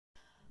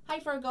Hi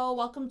Virgo,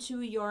 welcome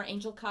to your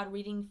angel card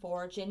reading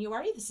for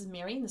January. This is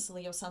Mary and this is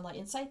Leo Sunlight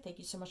Insight. Thank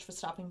you so much for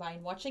stopping by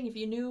and watching. If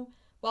you're new,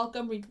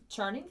 welcome,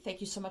 returning.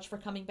 Thank you so much for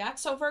coming back.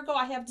 So Virgo,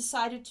 I have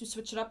decided to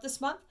switch it up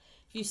this month.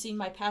 If you've seen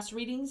my past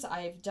readings,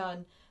 I've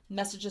done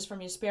messages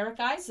from your spirit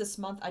guides. This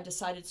month I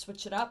decided to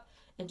switch it up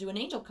and do an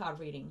angel card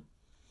reading.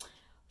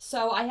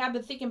 So I have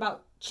been thinking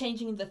about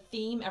changing the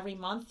theme every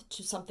month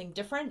to something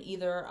different,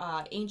 either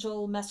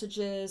angel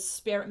messages,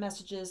 spirit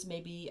messages,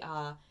 maybe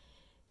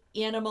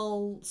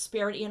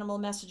spirit animal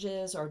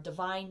messages, or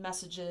divine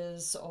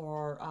messages,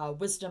 or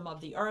wisdom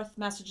of the earth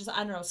messages. I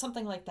don't know,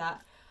 something like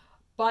that.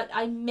 But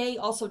I may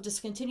also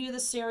discontinue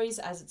this series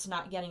as it's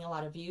not getting a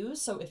lot of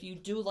views. So if you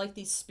do like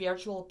these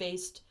spiritual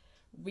based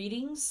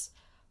readings,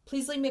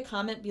 please leave me a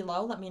comment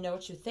below. Let me know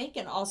what you think.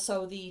 And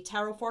also the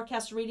tarot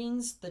forecast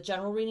readings, the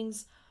general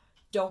readings,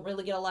 don't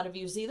really get a lot of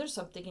views either.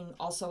 So I'm thinking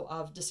also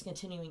of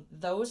discontinuing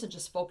those and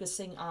just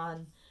focusing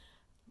on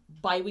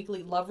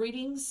bi-weekly love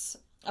readings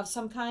of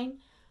some kind.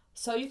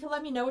 So you can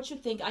let me know what you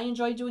think. I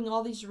enjoy doing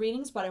all these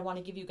readings, but I want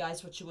to give you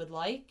guys what you would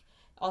like.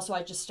 Also,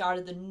 I just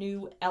started the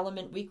new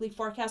Element weekly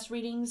forecast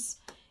readings,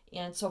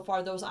 and so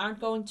far those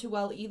aren't going too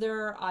well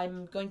either.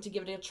 I'm going to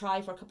give it a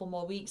try for a couple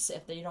more weeks.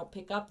 If they don't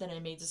pick up, then I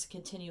may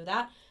discontinue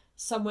that.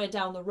 Somewhere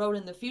down the road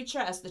in the future,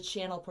 as the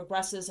channel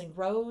progresses and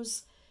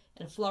grows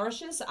and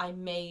flourishes, I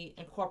may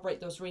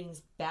incorporate those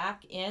readings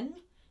back in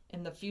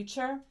the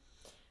future.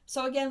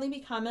 So again, leave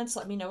me comments.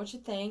 Let me know what you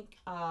think.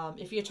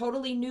 If you're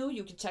totally new,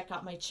 you can check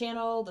out my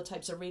channel, the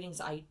types of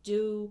readings I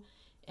do,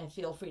 and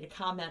feel free to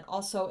comment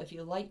also if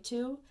you like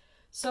to.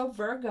 So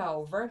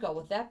Virgo,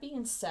 with that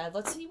being said,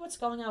 let's see what's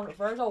going on with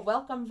Virgo.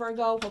 Welcome,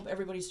 Virgo. Hope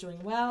everybody's doing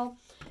well.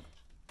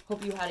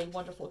 Hope you had a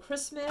wonderful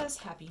Christmas.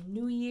 Happy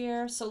New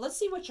Year. So let's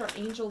see what your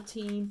angel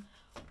team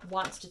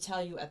wants to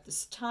tell you at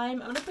this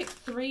time. I'm going to pick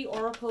 3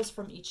 oracles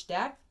from each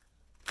deck,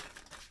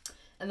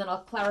 and then I'll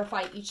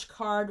clarify each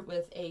card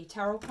with a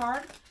tarot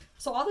card.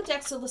 So all the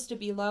decks are listed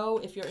below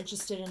if you're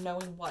interested in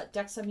knowing what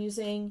decks I'm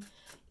using.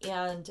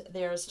 And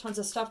there's tons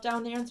of stuff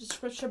down there in the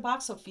description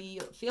box, so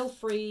feel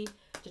free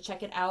to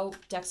check it out.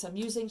 Decks I'm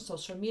using,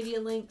 social media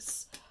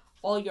links.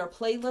 All your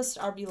playlists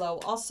are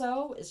below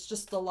also. It's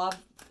just the love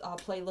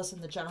playlist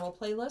and the general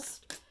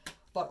playlist.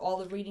 But all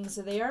the readings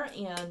are there.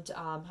 And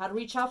how to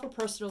reach out for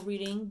personal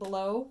reading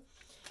below.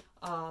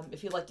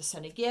 If you'd like to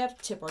send a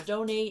gift, tip or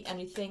donate,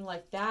 anything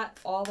like that,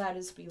 all that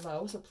is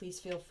below. So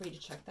please feel free to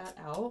check that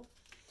out.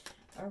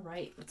 All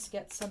right, let's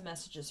get some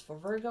messages for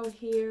Virgo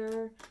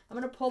here. I'm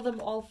going to pull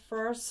them all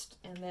first,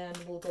 and then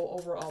we'll go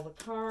over all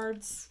the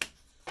cards.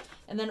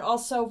 And then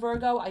also,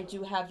 Virgo, I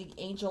do have the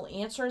Angel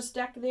Answers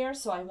deck there,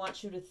 so I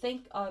want you to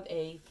think of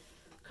a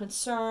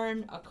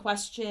concern, a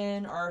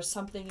question, or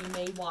something you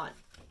may want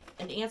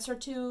an answer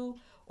to,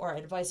 or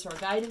advice or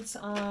guidance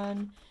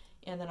on.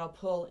 And then I'll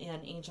pull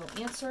in Angel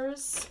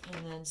Answers,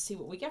 and then see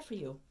what we get for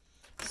you.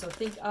 So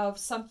think of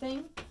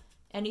something,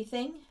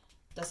 anything,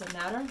 doesn't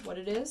matter what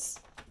it is,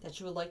 that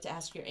you would like to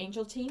ask your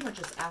angel team, or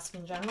just ask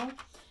in general.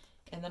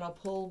 And then I'll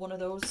pull one of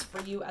those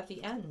for you at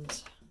the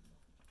end.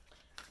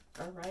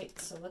 All right,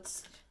 so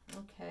let's,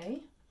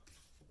 okay.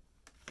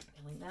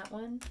 Feeling that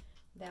one,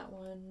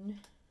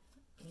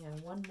 and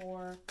one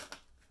more.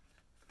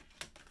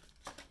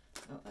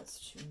 Oh, that's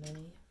too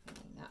many.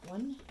 Feeling that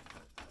one.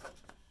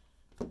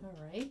 All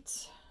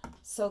right.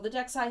 So the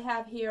decks I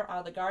have here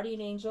are the Guardian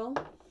Angel.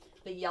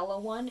 The yellow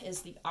one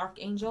is the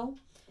Archangel.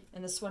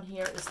 And this one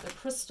here is the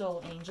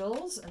Crystal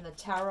Angels, and the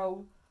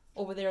tarot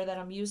over there that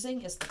I'm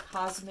using is the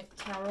Cosmic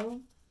Tarot.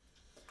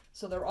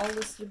 So they're all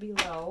listed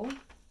below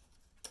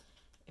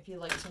if you'd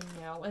like to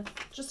know. And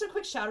just a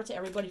quick shout out to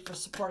everybody for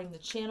supporting the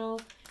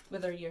channel,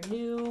 whether you're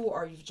new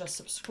or you've just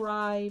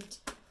subscribed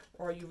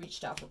or you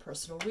reached out for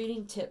personal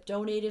reading, tip,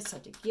 donated,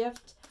 sent a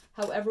gift.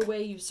 However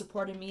way you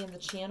supported me in the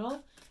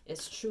channel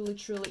is truly,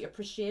 truly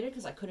appreciated,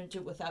 because I couldn't do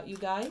it without you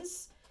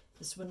guys.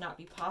 This would not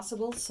be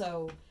possible,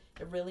 so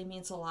it really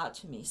means a lot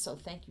to me. So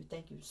thank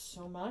you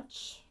so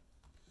much.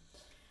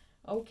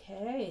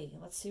 Okay,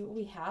 let's see what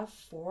we have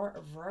for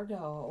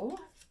Virgo.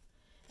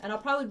 And I'll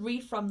probably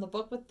read from the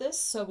book with this.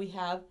 So we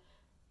have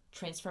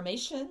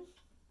transformation,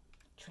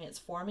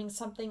 transforming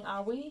something,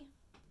 are we?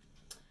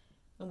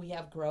 And we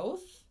have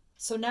growth.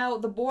 So now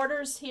the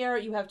borders here,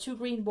 you have 2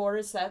 green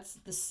borders. That's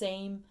the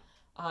same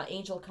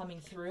angel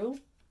coming through.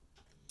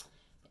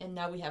 And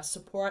now we have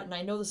support. And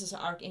I know this is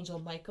Archangel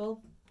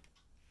Michael.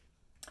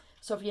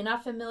 So if you're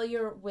not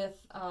familiar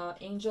with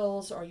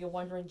angels, or you're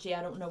wondering, gee,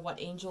 I don't know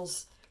what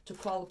angels to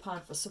call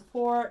upon for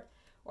support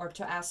or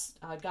to ask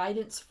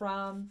guidance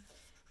from,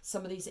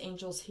 some of these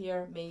angels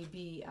here may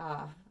be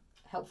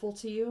helpful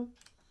to you.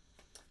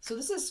 So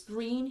this is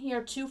green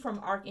here too, from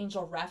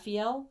Archangel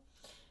Raphael.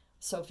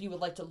 So if you would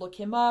like to look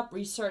him up,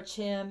 research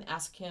him,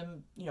 ask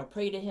him,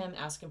 pray to him,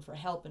 ask him for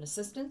help and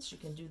assistance, you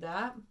can do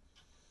that.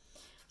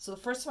 So the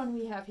first one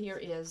we have here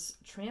is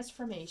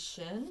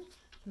transformation.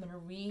 I'm going to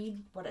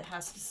read what it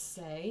has to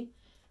say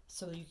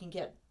so you can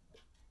get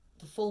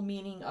the full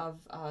meaning of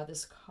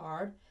this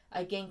card.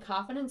 I gain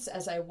confidence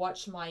as I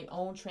watch my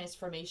own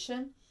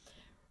transformation.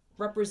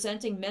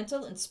 Representing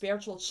mental and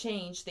spiritual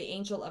change, the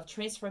angel of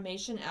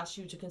transformation asks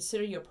you to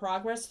consider your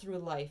progress through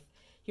life.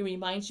 He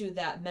reminds you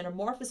that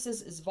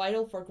metamorphosis is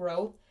vital for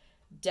growth.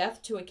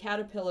 Death to a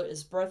caterpillar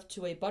is birth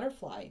to a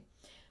butterfly.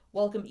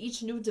 Welcome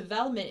each new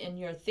development in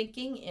your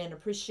thinking and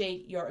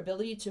appreciate your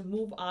ability to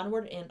move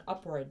onward and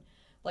upward.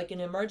 Like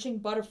an emerging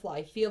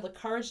butterfly, feel the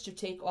courage to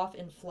take off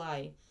and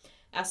fly.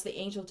 Ask the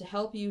angel to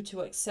help you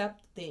to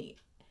accept the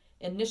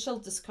initial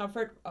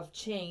discomfort of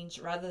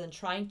change rather than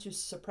trying to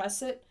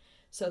suppress it,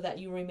 so that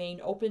you remain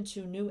open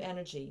to new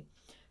energy.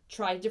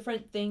 Try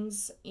different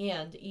things,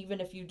 and even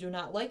if you do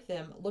not like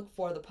them, look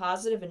for the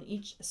positive in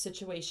each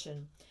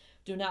situation.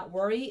 Do not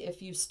worry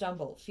if you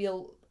stumble.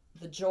 Feel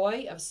the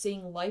joy of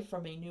seeing life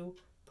from a new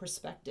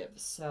perspective.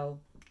 So,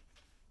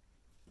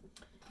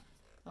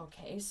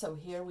 okay, so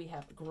here we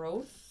have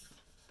growth.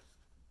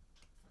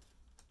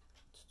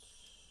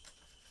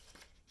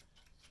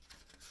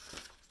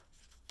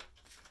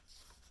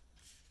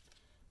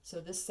 So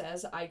this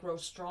says, I grow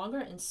stronger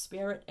in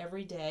spirit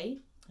every day.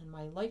 And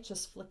my light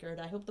just flickered.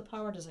 I hope the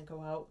power doesn't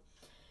go out.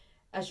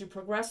 As you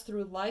progress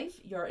through life,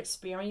 your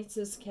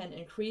experiences can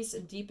increase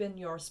and deepen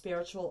your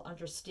spiritual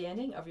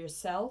understanding of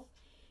yourself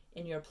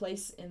and your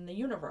place in the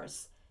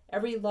universe.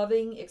 Every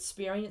loving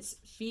experience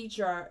feeds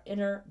your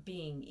inner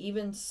being.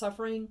 Even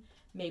suffering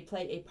may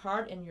play a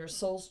part in your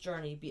soul's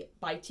journey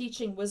by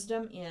teaching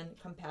wisdom and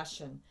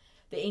compassion.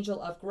 The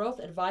angel of growth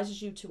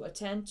advises you to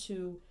attend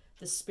to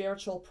the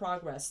spiritual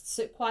progress.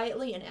 Sit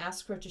quietly and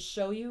ask her to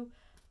show you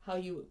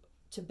how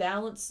to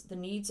balance the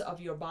needs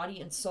of your body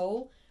and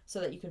soul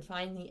so that you can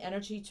find the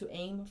energy to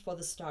aim for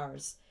the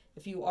stars.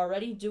 If you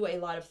already do a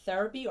lot of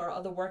therapy or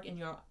other work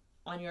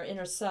on your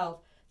inner self,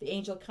 the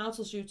angel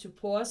counsels you to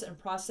pause and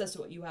process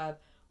what you have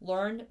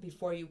learned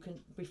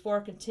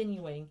before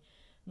continuing.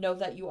 Know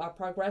that you are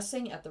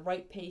progressing at the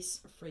right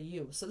pace for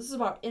you. So this is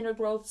about inner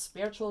growth,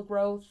 spiritual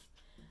growth,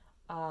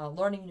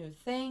 learning new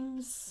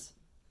things.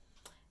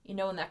 And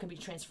that can be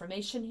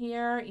transformation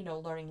here,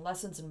 learning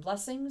lessons and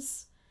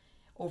blessings,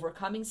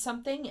 overcoming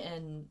something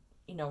and,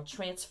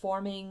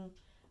 transforming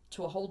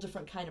to a whole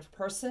different kind of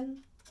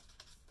person.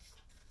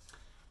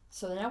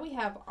 So now we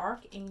have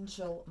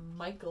Archangel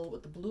Michael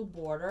with the blue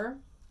border.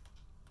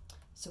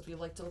 So if you'd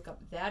like to look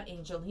up that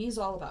angel, he's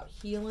all about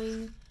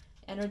healing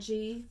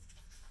energy.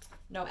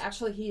 No,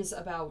 actually he is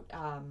about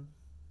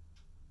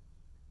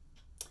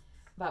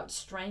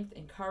strength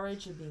and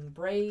courage and being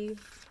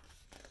brave.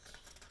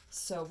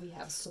 So we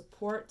have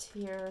support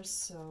here.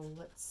 So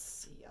let's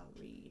see, I'll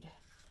read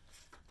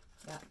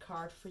that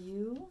card for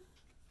you.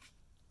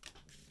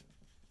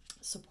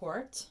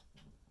 Support.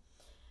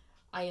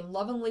 I am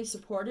lovingly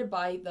supported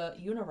by the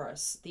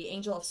universe. The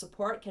angel of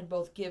support can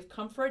both give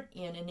comfort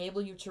and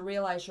enable you to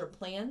realize your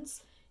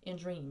plans and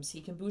dreams.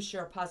 He can boost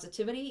your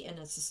positivity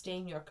and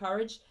sustain your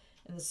courage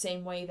in the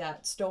same way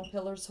that stone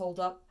pillars hold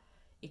up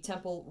a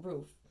temple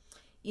roof.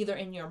 Either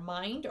in your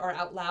mind or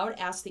out loud,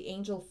 ask the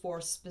angel for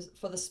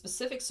the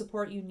specific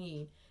support you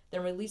need.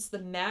 Then release the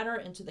matter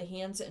into the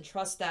hands and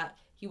trust that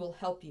he will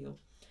help you.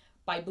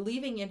 By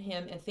believing in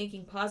him and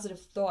thinking positive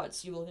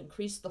thoughts, you will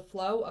increase the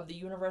flow of the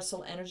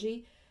universal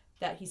energy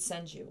that he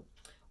sends you.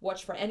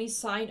 Watch for any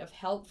sign of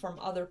help from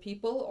other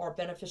people or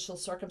beneficial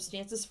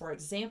circumstances. For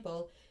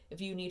example, if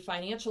you need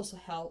financial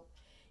help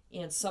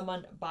and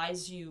someone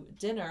buys you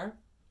dinner,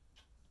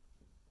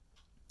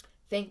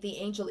 thank the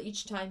angel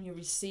each time you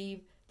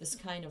receive this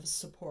kind of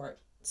support.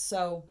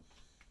 So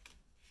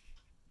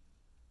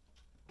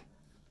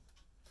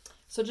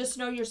just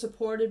know you're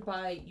supported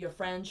by your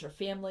friends, your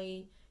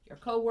family, your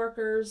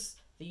co-workers,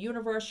 the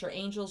universe, your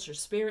angels, your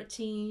spirit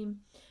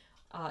team.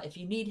 If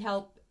you need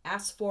help,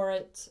 ask for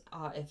it.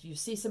 If you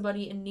see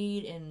somebody in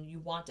need and you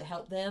want to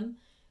help them,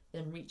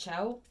 then reach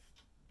out.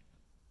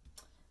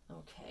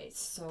 Okay,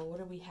 so what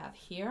do we have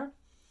here?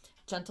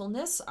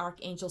 Gentleness,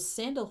 Archangel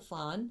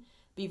Sandalphon.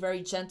 Be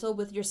very gentle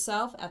with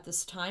yourself at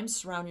this time.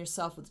 Surround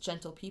yourself with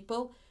gentle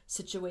people,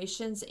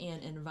 situations,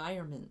 and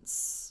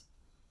environments.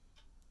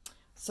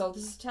 So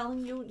this is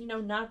telling you,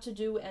 not to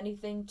do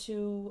anything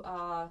too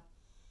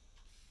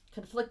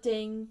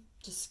conflicting.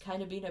 Just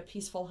kind of be in a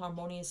peaceful,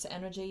 harmonious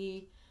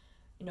energy.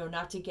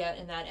 Not to get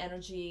in that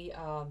energy,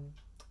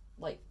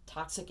 like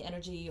toxic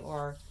energy,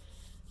 or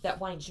that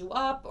winds you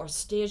up, or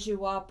steers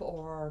you up,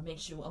 or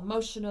makes you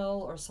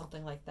emotional, or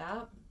something like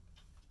that.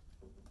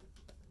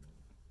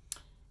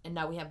 And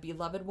now we have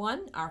Beloved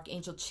One,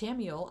 Archangel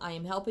Chamuel. I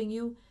am helping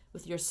you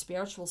with your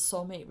spiritual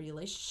soulmate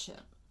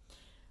relationship.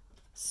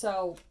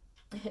 So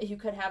you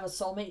could have a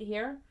soulmate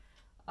here,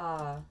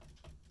 or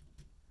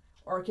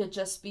it could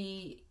just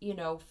be,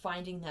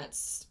 finding that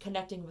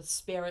connecting with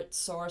spirit,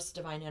 source,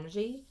 divine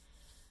energy.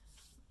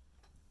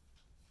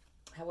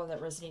 However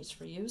that resonates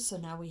for you. So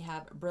now we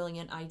have a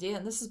brilliant idea,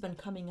 and this has been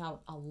coming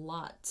out a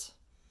lot.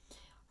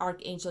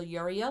 Archangel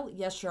Uriel,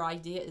 yes, your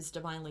idea is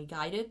divinely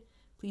guided.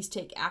 Please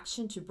take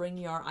action to bring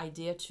your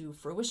idea to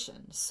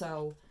fruition.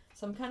 So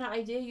some kind of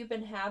idea you've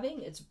been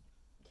having, it's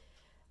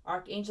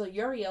Archangel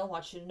Uriel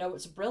wants you to know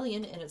it's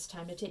brilliant and it's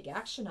time to take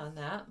action on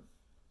that.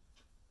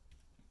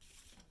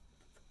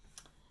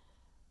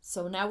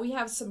 So now we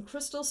have some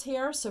crystals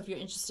here. So if you're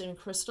interested in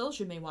crystals,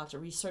 you may want to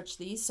research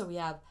these. So we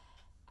have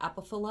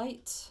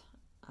apophyllite.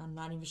 I'm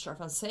not even sure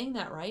if I'm saying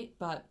that right,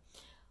 but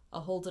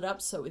I'll hold it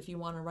up. So if you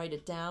want to write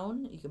it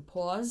down, you can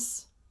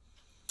pause.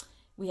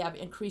 We have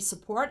increased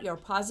support. Your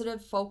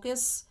positive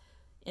focus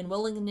and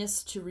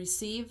willingness to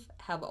receive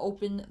have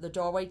opened the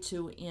doorway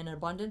to an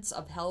abundance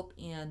of help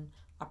and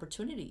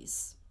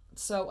opportunities.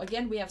 So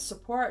again, we have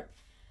support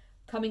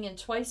coming in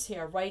twice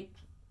here, right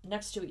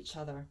next to each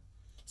other.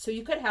 So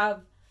you could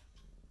have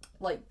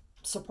like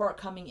support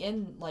coming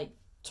in, like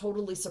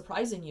totally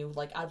surprising you,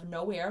 like out of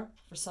nowhere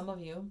for some of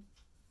you.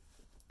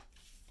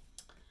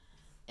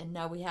 And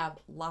now we have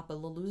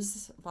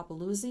Lapaloozy.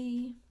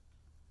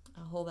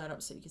 I'll hold that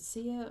up so you can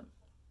see it.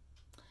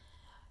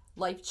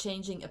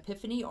 Life-changing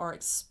epiphany or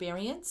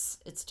experience.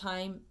 It's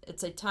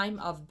a time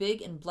of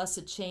big and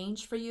blessed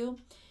change for you,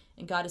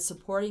 and God is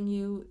supporting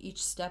you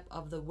each step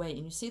of the way.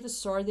 And you see the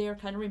sword there,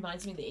 kind of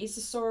reminds me of the Ace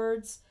of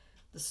Swords,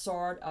 the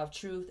sword of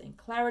truth and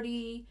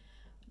clarity,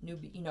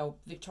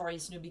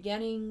 victorious new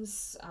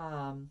beginnings.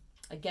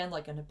 Again,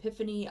 like an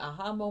epiphany,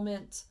 aha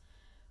moment,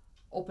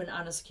 open,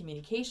 honest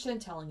communication,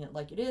 telling it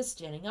like it is,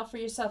 standing up for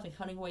yourself, and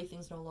cutting away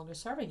things no longer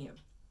serving you.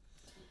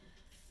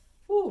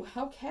 Ooh,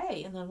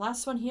 okay. And then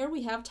last one here,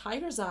 we have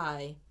Tiger's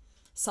Eye.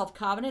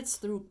 Self-confidence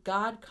through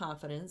God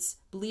confidence.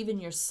 Believe in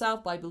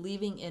yourself by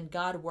believing in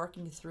God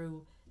working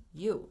through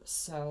you.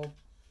 So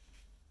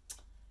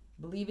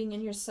believing in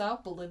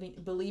yourself,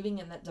 believing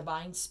in that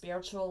divine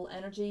spiritual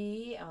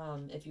energy.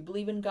 If you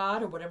believe in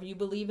God or whatever you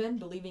believe in,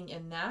 believing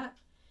in that,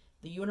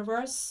 the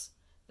universe,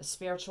 the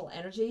spiritual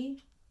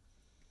energy,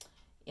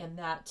 and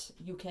that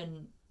you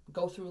can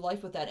go through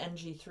life with that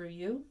energy through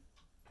you.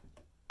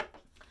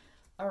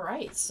 All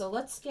right, so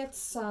let's get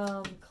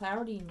some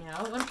clarity now.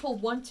 I'm going to pull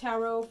one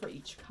tarot for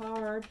each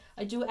card.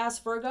 I do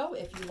ask Virgo,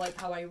 if you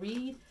like how I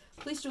read,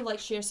 please do like,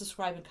 share,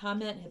 subscribe, and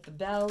comment. Hit the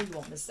bell. You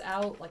won't miss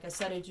out. Like I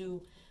said, I do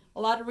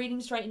a lot of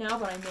readings right now,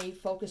 but I may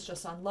focus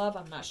just on love.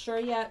 I'm not sure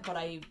yet, but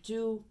I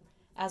do,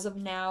 as of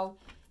now,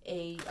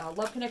 a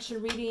love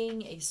connection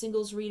reading, a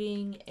singles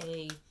reading,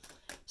 a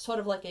sort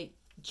of like a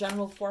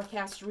general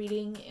forecast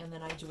reading, and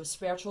then I do a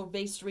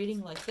spiritual-based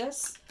reading like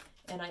this,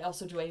 and I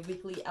also do a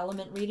weekly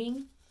element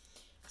reading.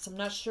 So I'm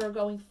not sure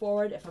going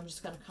forward if I'm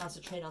just going to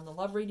concentrate on the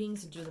love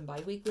readings and do them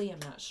bi-weekly. I'm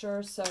not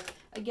sure. So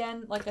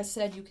again, like I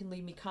said, you can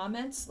leave me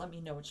comments. Let me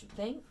know what you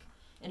think.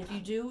 And if you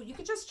do, you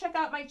can just check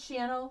out my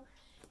channel.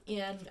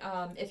 And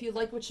if you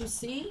like what you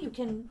see, you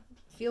can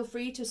feel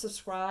free to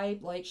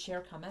subscribe, like,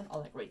 share, comment,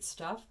 all that great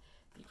stuff.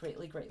 Be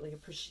greatly, greatly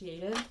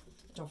appreciated.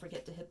 Don't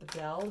forget to hit the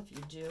bell if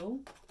you do.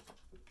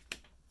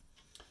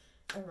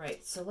 All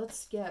right, so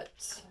let's get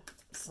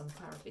some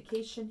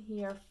clarification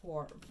here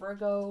for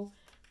Virgo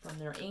from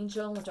their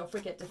angel. And don't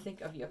forget to think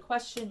of your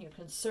question, your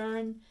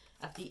concern.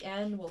 At the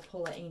end, we'll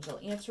pull an angel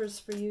answers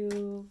for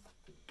you.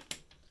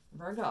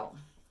 Virgo,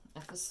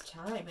 at this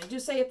time. I do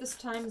say at this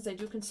time as I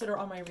do consider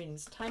all my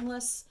readings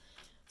timeless.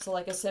 So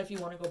like I said, if you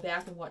want to go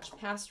back and watch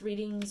past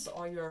readings,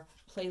 all your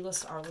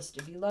playlists are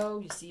listed below.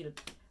 You see the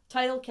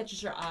title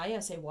catches your eye. I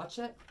say watch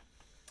it.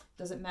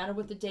 Doesn't matter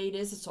what the date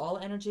is. It's all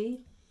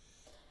energy.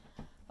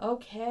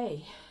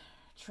 Okay.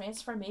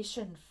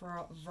 Transformation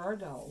for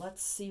Virgo.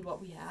 Let's see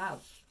what we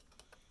have.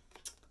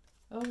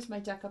 Oh, is my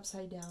deck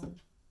upside down?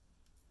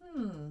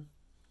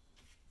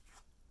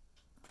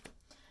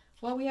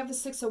 Well, we have the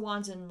Six of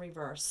Wands in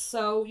reverse.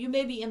 So you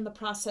may be in the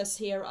process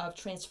here of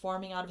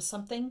transforming out of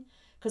something,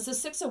 because the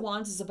Six of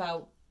Wands is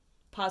about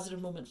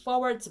positive movement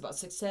forward. It's about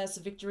success,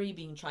 victory,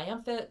 being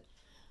triumphant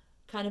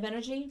kind of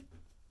energy.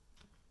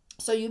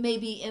 So you may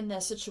be in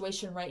the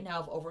situation right now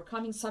of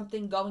overcoming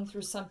something, going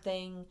through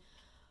something,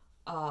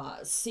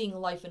 seeing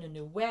life in a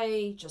new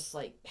way, just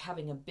like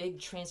having a big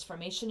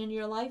transformation in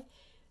your life.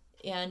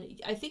 And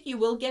I think you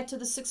will get to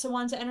the Six of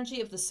Wands energy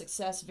of the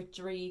success,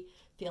 victory,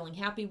 feeling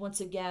happy once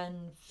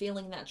again,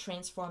 feeling that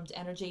transformed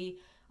energy.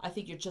 I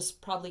think you're just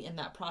probably in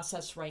that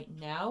process right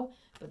now,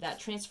 but that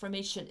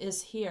transformation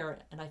is here,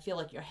 and I feel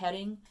like you're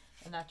heading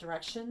in that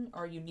direction,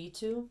 or you need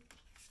to.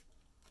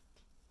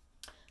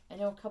 I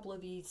know a couple of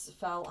these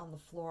fell on the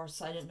floor,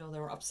 so I didn't know they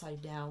were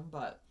upside down,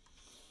 but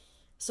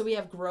so we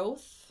have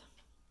growth,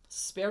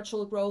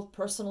 spiritual growth,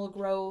 personal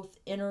growth,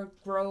 inner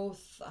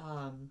growth,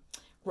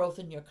 growth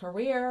in your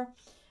career,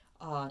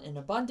 in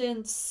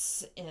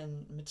abundance,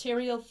 in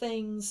material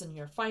things, in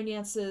your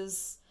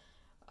finances,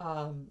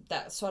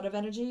 that sort of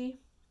energy.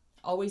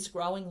 Always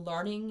growing,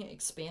 learning,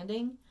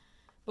 expanding.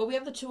 But we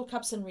have the Two of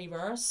Cups in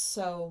reverse.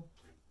 So,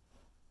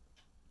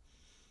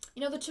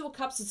 you know, the Two of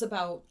Cups is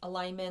about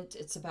alignment.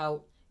 It's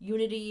about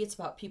unity. It's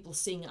about people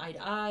seeing eye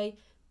to eye,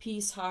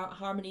 peace,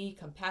 harmony,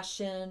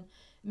 compassion.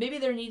 Maybe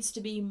there needs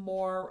to be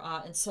more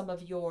in some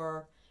of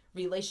your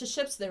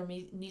relationships. There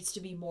needs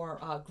to be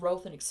more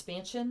growth and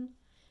expansion,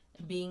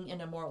 being in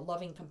a more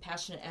loving,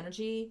 compassionate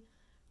energy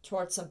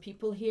towards some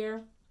people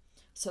here,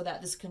 so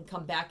that this can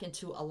come back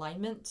into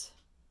alignment.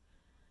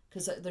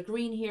 Because the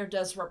green here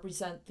does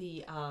represent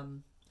the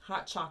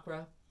heart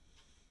chakra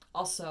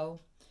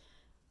also.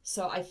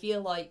 So I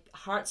feel like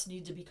hearts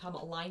need to become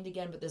aligned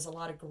again, but there's a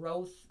lot of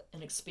growth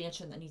an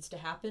expansion that needs to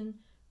happen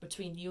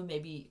between you.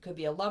 Maybe it could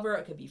be a lover,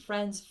 it could be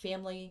friends,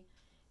 family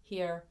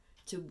here,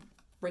 to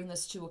bring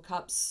this Two of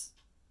Cups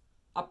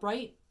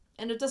upright.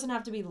 And it doesn't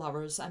have to be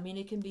lovers. I mean,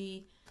 it can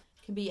be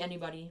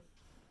anybody.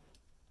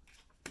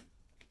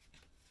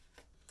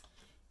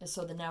 And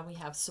so then now we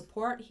have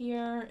support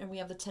here, and we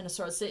have the Ten of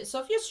Swords.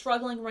 So if you're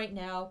struggling right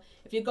now,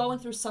 if you're going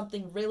through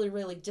something really,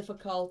 really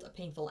difficult, a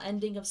painful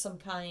ending of some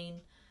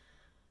kind,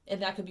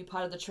 and that could be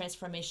part of the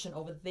transformation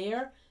over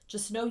there,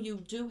 just know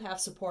you do have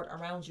support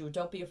around you.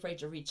 Don't be afraid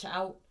to reach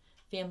out.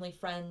 Family,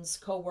 friends,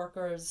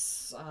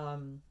 co-workers,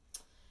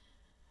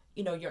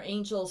 you know, your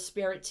angels,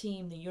 spirit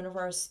team, the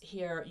universe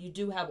here. You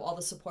do have all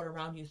the support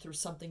around you through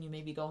something you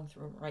may be going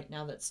through right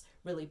now that's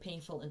really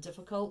painful and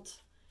difficult.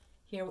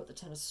 Here with the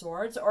Ten of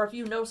Swords. Or if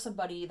you know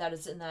somebody that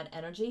is in that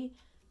energy,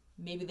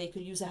 maybe they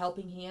could use a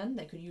helping hand.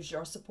 They could use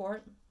your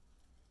support.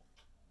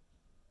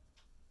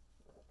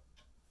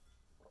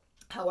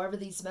 However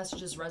these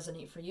messages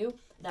resonate for you.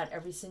 Not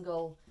every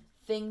single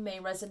thing may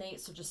resonate,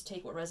 so just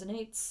take what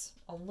resonates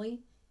only.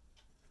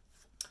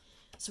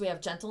 So we have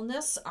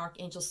gentleness,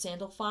 Archangel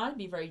Sandalphon.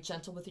 Be very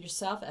gentle with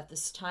yourself at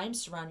this time.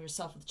 Surround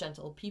yourself with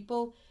gentle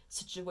people,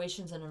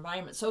 situations, and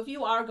environments. So if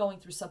you are going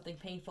through something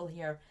painful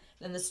here,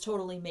 then this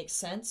totally makes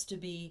sense to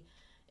be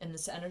in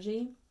this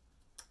energy.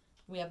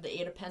 We have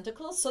the Eight of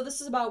Pentacles. So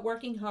this is about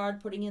working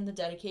hard, putting in the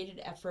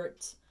dedicated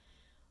effort.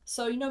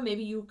 So, you know,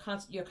 maybe you're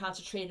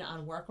concentrated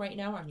on work right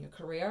now, on your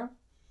career,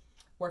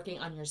 working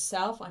on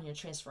yourself, on your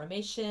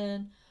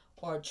transformation,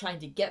 or trying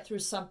to get through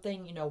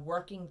something, you know,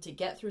 working to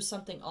get through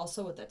something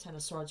also with that Ten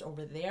of Swords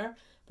over there.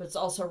 But it's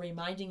also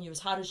reminding you is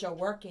how does your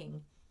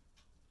working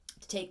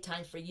to take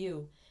time for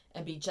you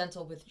and be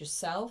gentle with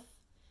yourself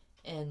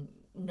and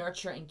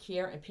nurture and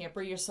care and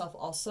pamper yourself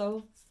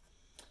also.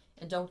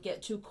 And don't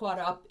get too caught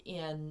up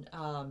in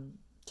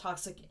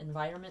toxic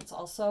environments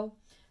also.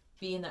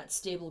 Be in that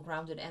stable,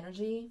 grounded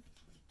energy.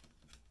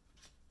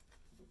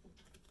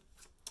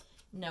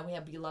 Now we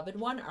have Beloved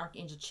One,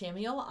 Archangel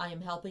Chamuel. I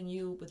am helping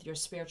you with your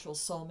spiritual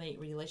soulmate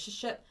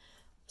relationship.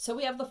 So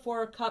we have the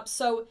Four of Cups.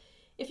 So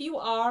if you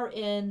are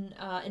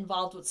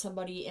involved with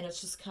somebody and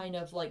it's just kind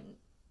of like,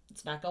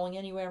 it's not going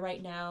anywhere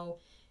right now,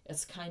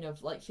 it's kind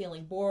of like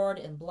feeling bored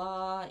and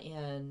blah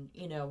and,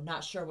 you know,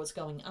 not sure what's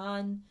going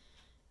on.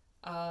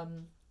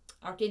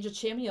 Archangel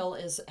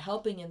Chamuel is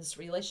helping in this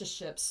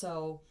relationship.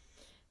 So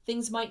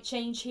things might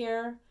change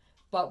here,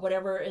 but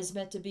whatever is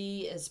meant to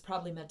be is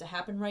probably meant to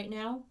happen right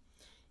now.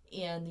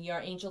 And your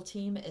angel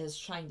team is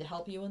trying to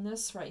help you in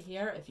this right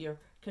here. If you're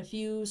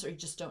confused or you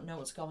just don't know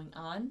what's going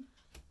on,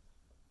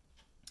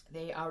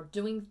 they are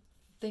doing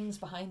things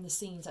behind the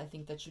scenes, I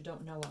think, that you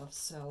don't know of.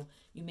 So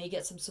you may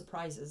get some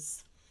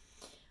surprises.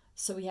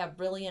 So we have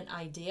Brilliant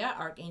Idea,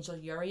 Archangel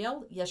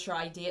Uriel. Yes, your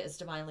idea is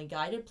divinely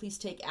guided. Please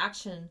take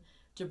action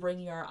to bring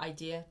your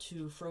idea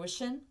to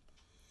fruition.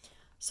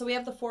 So we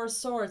have the Four of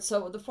Swords.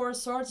 So the Four of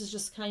Swords is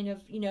just kind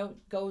of, you know,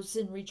 goes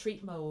in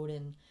retreat mode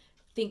and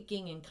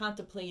thinking and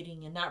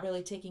contemplating and not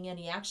really taking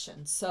any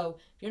action. So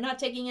if you're not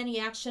taking any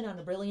action on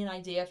a brilliant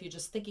idea, if you're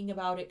just thinking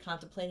about it,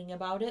 contemplating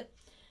about it,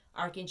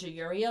 Archangel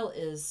Uriel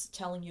is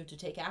telling you to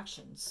take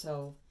action.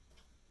 So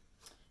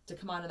to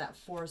come out of that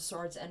Four of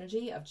Swords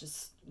energy of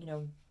just, you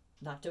know,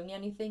 not doing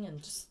anything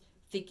and just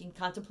thinking,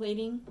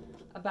 contemplating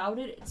about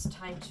it, it's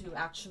time to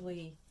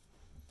actually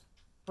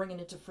bring it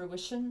into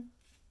fruition.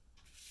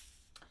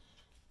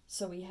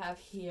 So we have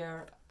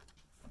here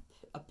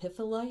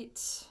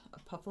Epiphyllite,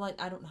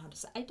 I don't know how to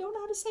say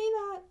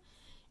that.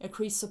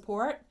 Increase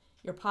support.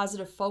 Your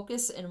positive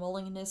focus and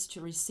willingness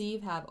to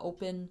receive have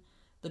opened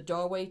the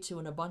doorway to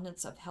an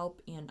abundance of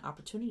help and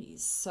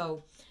opportunities.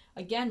 So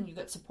again, you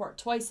got support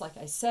twice, like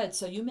I said.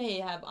 So you may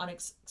have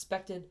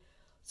unexpected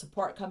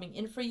support coming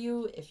in for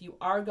you if you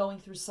are going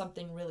through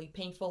something really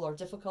painful or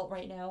difficult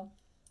right now.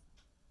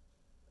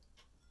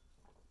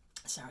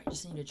 Sorry, I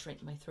just need a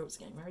drink. My throat's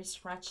getting very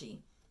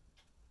scratchy.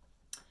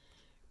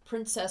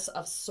 Princess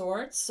of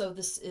Swords. So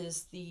this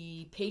is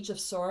the Page of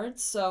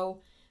Swords. So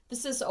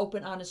this is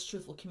open, honest,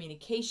 truthful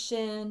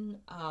communication.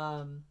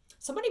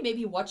 Somebody may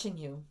be watching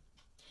you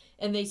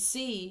and they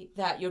see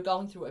that you're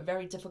going through a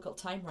very difficult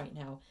time right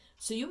now.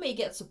 So you may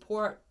get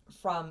support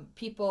from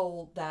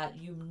people that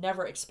you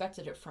never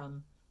expected it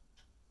from.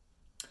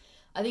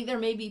 I think there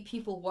may be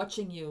people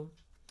watching you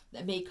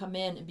that may come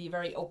in and be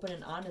very open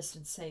and honest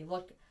and say,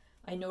 look,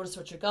 I notice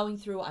what you're going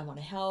through. I want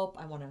to help.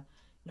 I want to,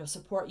 you know,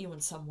 support you in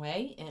some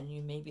way. And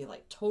you may be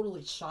like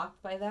totally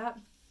shocked by that.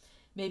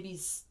 Maybe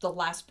the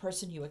last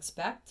person you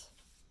expect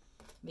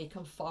may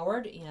come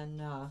forward and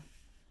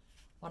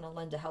want to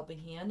lend a helping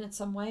hand in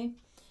some way.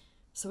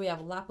 So we have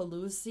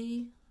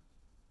Lapaloozie.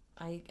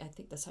 I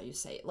think that's how you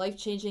say it.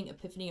 Life-changing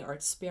epiphany or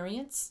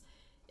experience.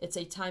 It's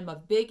a time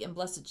of big and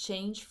blessed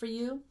change for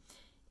you.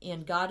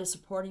 And God is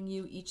supporting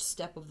you each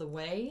step of the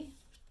way.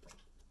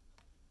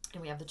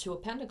 And we have the Two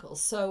of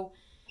Pentacles. So,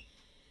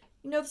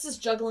 you know, this is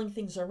juggling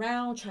things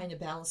around, trying to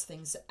balance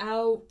things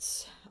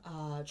out,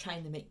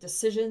 trying to make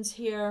decisions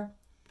here.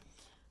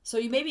 So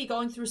you may be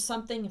going through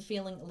something and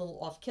feeling a little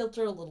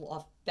off-kilter, a little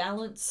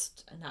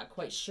off-balanced, and not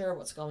quite sure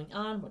what's going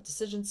on, what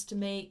decisions to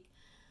make.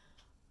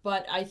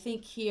 But I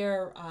think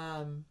here,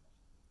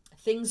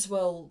 things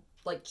will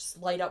like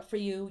just light up for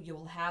you. You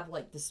will have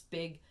like this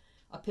big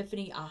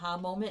epiphany aha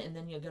moment, and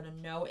then you're going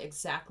to know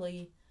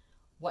exactly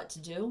what to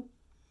do.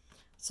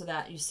 So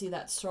that you see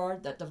that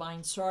sword, that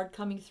divine sword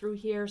coming through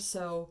here.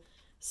 So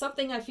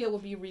something I feel will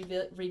be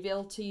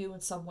revealed to you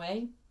in some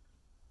way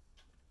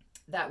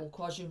that will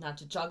cause you not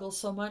to juggle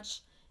so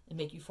much and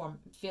make you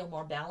feel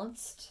more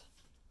balanced.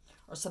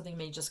 Or something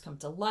may just come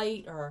to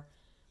light or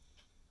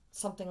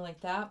something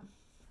like that.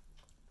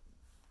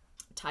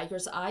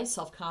 Tiger's eye,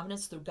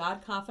 self-confidence through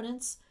God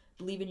confidence.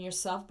 Believe in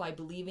yourself by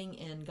believing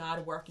in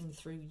God working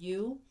through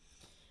you.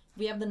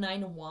 We have the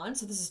Nine of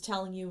Wands. So this is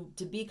telling you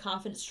to be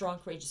confident, strong,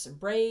 courageous, and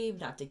brave,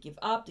 not to give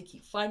up, to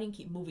keep fighting,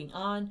 keep moving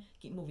on,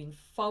 keep moving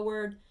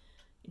forward,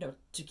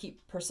 to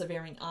keep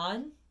persevering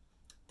on.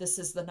 This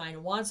is the Nine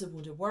of Wands, the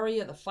wounded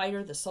warrior, the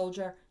fighter, the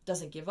soldier,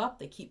 doesn't give up.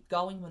 They keep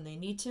going when they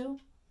need to.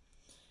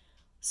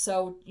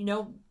 So,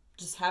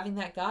 just having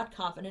that God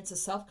confidence, a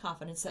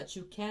self-confidence that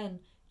you can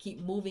keep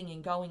moving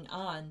and going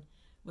on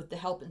with the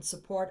help and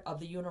support of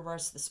the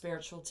universe, the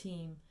spiritual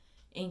team,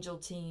 angel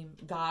team,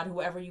 God,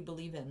 whoever you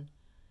believe in,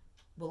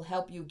 will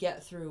help you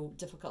get through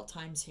difficult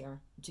times here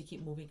to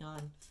keep moving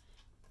on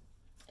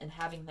and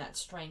having that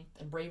strength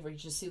and bravery.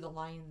 You see the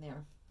lion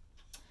there.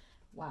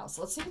 Wow.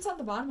 So let's see what's on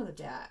the bottom of the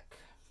deck.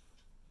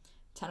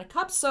 Ten of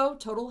Cups. So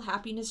total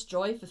happiness,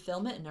 joy,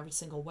 fulfillment in every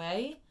single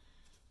way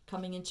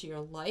coming into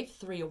your life.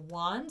 Three of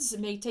Wands.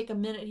 It may take a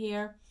minute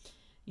here.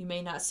 You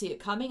may not see it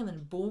coming, and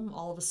then boom,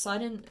 all of a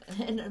sudden,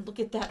 and look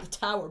at that, the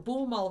Tower.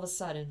 Boom, all of a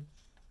sudden.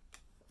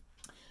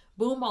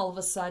 Boom, all of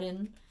a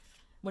sudden.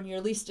 When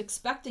you're least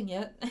expecting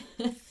it,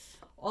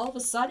 all of a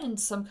sudden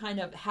some kind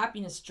of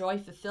happiness, joy,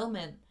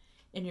 fulfillment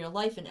in your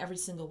life in every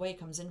single way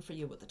comes in for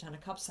you with the Ten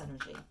of Cups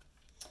energy.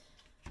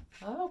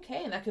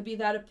 Okay, and that could be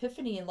that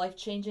epiphany and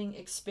life-changing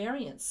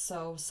experience.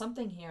 So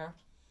something here.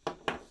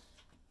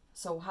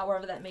 So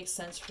however that makes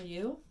sense for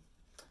you.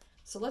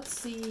 So let's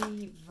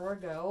see,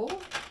 Virgo.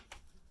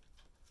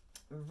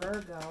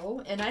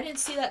 Virgo. And I didn't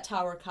see that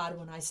Tower card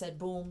when I said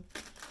boom.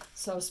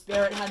 So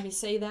Spirit had me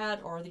say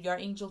that, or your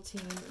angel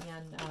team,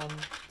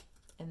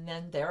 and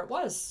then there it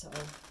was. So,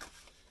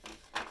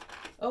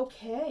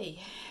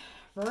 okay,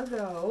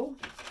 Virgo.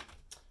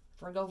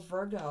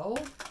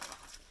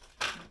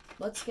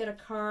 Let's get a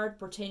card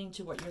pertaining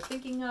to what you're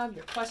thinking of,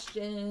 your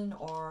question,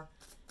 or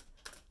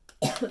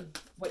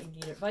what you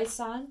need advice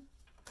on.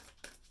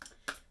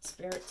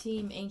 Spirit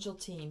team, angel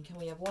team. Can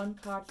we have one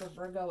card for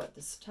Virgo at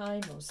this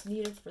time? Most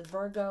needed for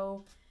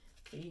Virgo.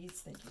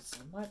 Please, thank you so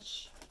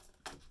much.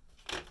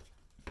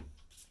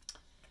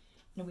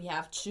 And we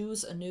have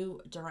choose a new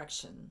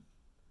direction.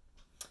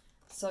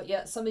 So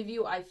yeah, some of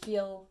you I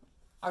feel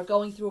are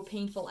going through a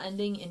painful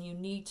ending and you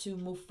need to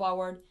move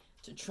forward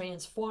to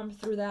transform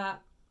through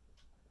that.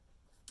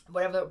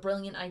 Whatever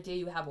brilliant idea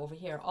you have over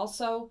here.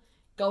 Also,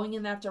 going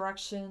in that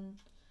direction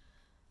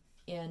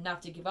and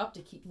not to give up,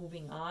 to keep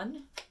moving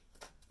on.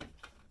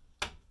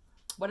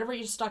 Whatever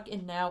you're stuck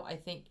in now, I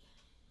think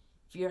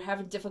if you're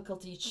having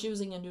difficulty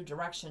choosing a new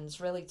direction,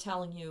 it's really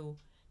telling you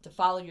to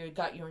follow your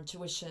gut, your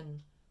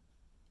intuition,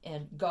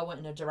 and go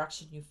in a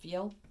direction you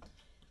feel.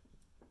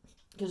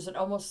 Because it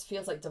almost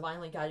feels like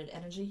divinely guided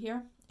energy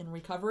here in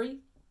recovery.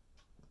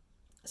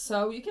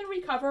 So you can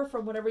recover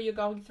from whatever you're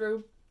going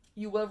through.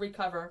 You will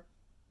recover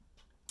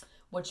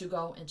once you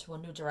go into a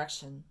new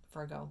direction,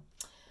 Virgo.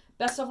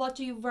 Best of luck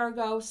to you,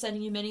 Virgo.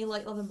 Sending you many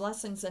light, love, and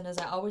blessings. And as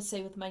I always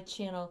say with my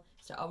channel,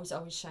 is to always,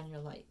 always shine your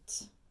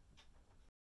light.